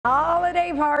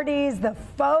holiday parties, the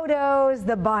photos,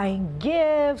 the buying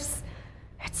gifts.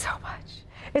 It's so much.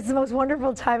 It's the most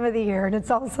wonderful time of the year, and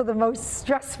it's also the most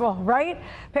stressful, right?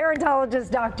 Parentologist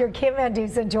Dr. Kim Van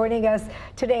Dusen joining us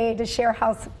today to share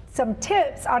some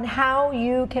tips on how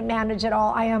you can manage it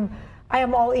all. I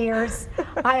am all ears.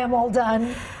 I am all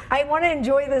done. I want to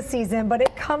enjoy this season, but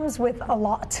it comes with a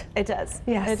lot. It does.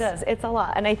 Yes. It does. It's a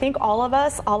lot. And I think all of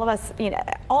us,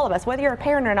 whether you're a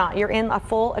parent or not, you're in a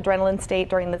full adrenaline state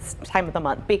during this time of the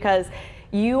month because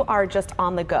you are just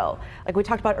on the go. Like we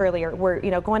talked about earlier, we're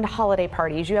going to holiday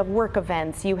parties, you have work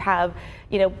events, you have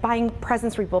buying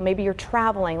presents for people, maybe you're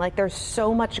traveling. Like there's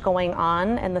so much going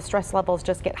on, and the stress levels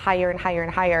just get higher and higher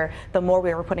and higher the more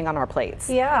we are putting on our plates.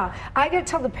 Yeah, I gotta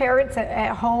tell the parents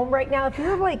at home right now, if you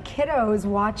have like kiddos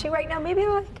watching right now, maybe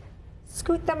like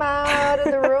scoot them out of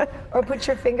the room or put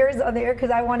your fingers on the air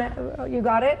because I want to. You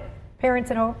got it, parents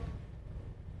at home.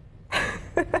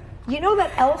 You know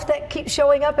that elf that keeps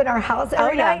showing up in our house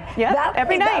every night? Yeah,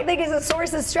 every night. That thing is a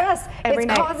source of stress. Every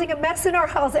night. Causing a mess in our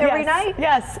house every night.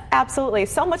 Yes, absolutely.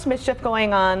 So much mischief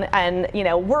going on, and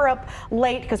we're up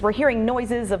late because we're hearing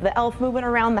noises of the elf moving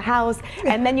around the house,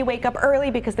 and then you wake up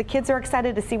early because the kids are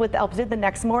excited to see what the elf did the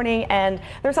next morning, and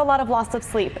there's a lot of loss of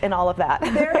sleep in all of that.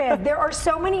 There is. There are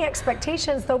so many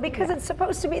expectations though, because it's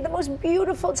supposed to be the most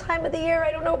beautiful time of the year.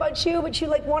 I don't know about you, but you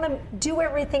want to do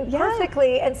everything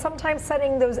perfectly, and sometimes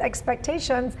setting those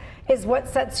expectations is what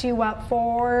sets you up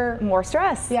for more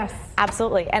stress. Yes,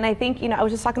 absolutely. And I think I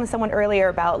was just talking to someone earlier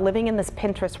about living in this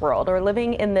Pinterest world, or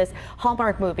living in this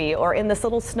Hallmark movie, or in this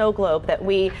little snow globe that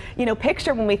we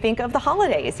picture when we think of the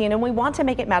holidays. We want to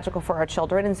make it magical for our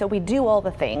children, and so we do all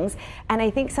the things. And I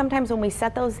think sometimes when we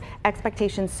set those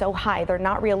expectations so high, they're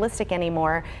not realistic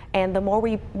anymore, and the more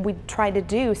we try to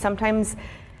do, sometimes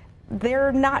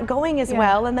they're not going as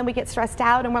well, and then we get stressed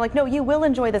out, and we're like, no, you will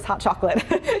enjoy this hot chocolate.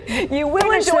 You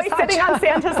will enjoy sitting on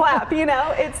Santa's lap.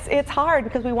 It's hard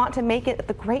because we want to make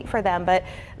it great for them, but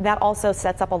that also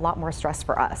sets up a lot more stress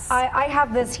for us. I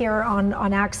have this here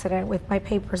on accident with my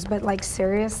papers, but like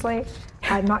seriously,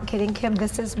 I'm not kidding, Kim.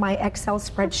 This is my Excel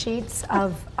spreadsheets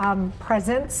of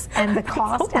presents and the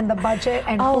cost and the budget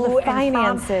and the food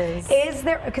finances. Is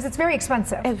there, because it's very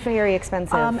expensive. It's very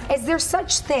expensive. Is there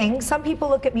such thing? Some people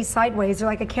look at me sideways. They're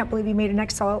like, I can't believe you made an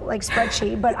Excel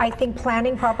spreadsheet. But I think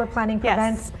proper planning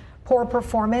prevents poor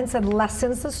performance and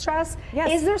lessens the stress.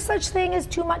 Yes. Is there such thing as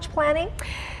too much planning?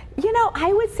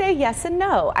 I would say yes and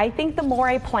no. I think the more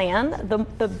I plan,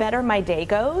 the better my day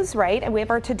goes, right? And we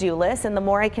have our to-do list, and the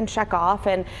more I can check off,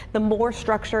 and the more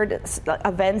structured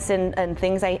events and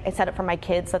things I set up for my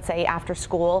kids, let's say after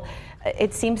school,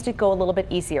 it seems to go a little bit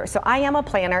easier. So I am a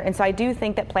planner, and so I do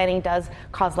think that planning does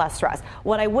cause less stress.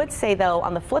 What I would say though,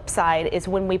 on the flip side, is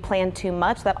when we plan too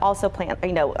much, that also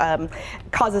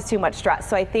causes too much stress.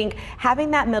 So I think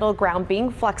having that middle ground, being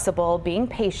flexible, being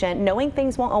patient, knowing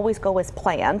things won't always go as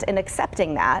planned, and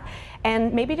accepting that,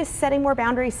 and maybe just setting more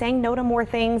boundaries, saying no to more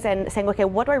things, and saying, okay,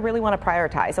 what do I really want to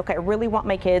prioritize? Okay, I really want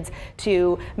my kids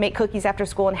to make cookies after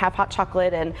school and have hot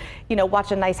chocolate and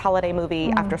watch a nice holiday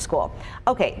movie after school.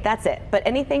 Okay, that's it. But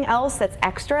anything else that's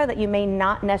extra that you may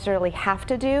not necessarily have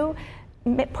to do,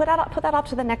 put that off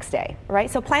to the next day, right?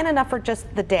 So plan enough for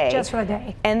just the day. Just for the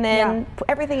day. And then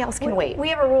everything else can wait. We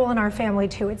have a rule in our family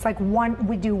too. It's like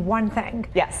we do one thing.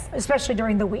 Yes. Especially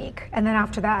during the week. And then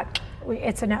after that,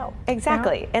 it's a no.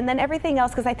 Exactly. And then everything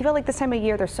else, because I feel like this time of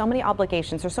year, there's so many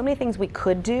obligations, there's so many things we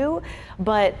could do,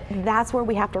 but that's where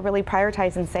we have to really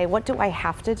prioritize and say, what do I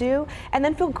have to do? And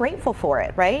then feel grateful for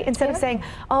it, right? Instead of saying,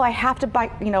 oh, I have to buy,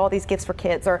 all these gifts for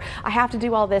kids, or I have to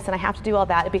do all this and I have to do all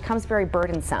that, it becomes very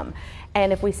burdensome.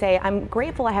 And if we say, I'm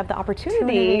grateful I have the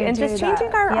opportunity, and just changing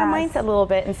our mindset a little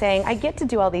bit and saying, I get to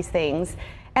do all these things,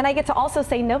 and I get to also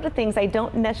say no to things I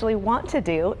don't necessarily want to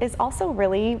do, is also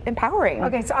really empowering.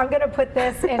 Okay, so I'm going to put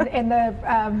this in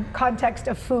the context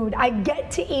of food. I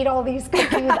get to eat all these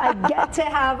cookies. I get to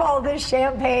have all this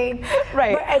champagne.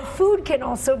 Right. And food can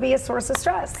also be a source of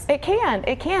stress. It can.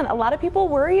 It can. A lot of people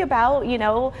worry about,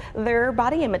 their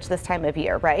body image this time of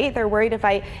year, right? They're worried if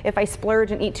I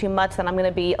splurge and eat too much, then I'm going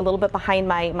to be a little bit behind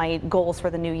my goals for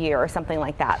the new year or something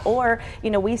like that. Or,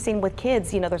 we've seen with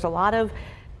kids, there's a lot of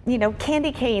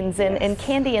candy canes and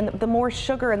candy, and the more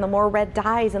sugar and the more red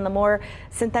dyes and the more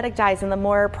synthetic dyes and the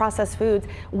more processed foods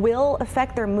will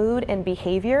affect their mood and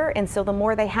behavior. And so the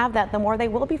more they have that, the more they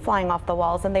will be flying off the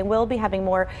walls, and they will be having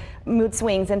more mood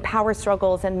swings and power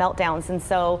struggles and meltdowns. And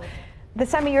so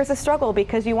this time of year is a struggle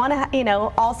because you want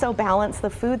to, also balance the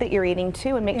food that you're eating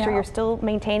too and make sure you're still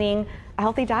maintaining a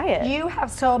healthy diet. You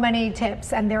have so many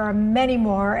tips, and there are many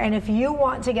more. And if you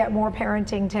want to get more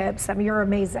parenting tips, you're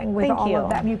amazing with all of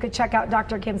them. You could check out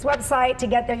Dr. Kim's website. To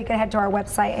get there, you can head to our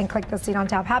website and click the seat on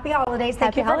top. Happy holidays.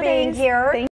 Thank you for being here.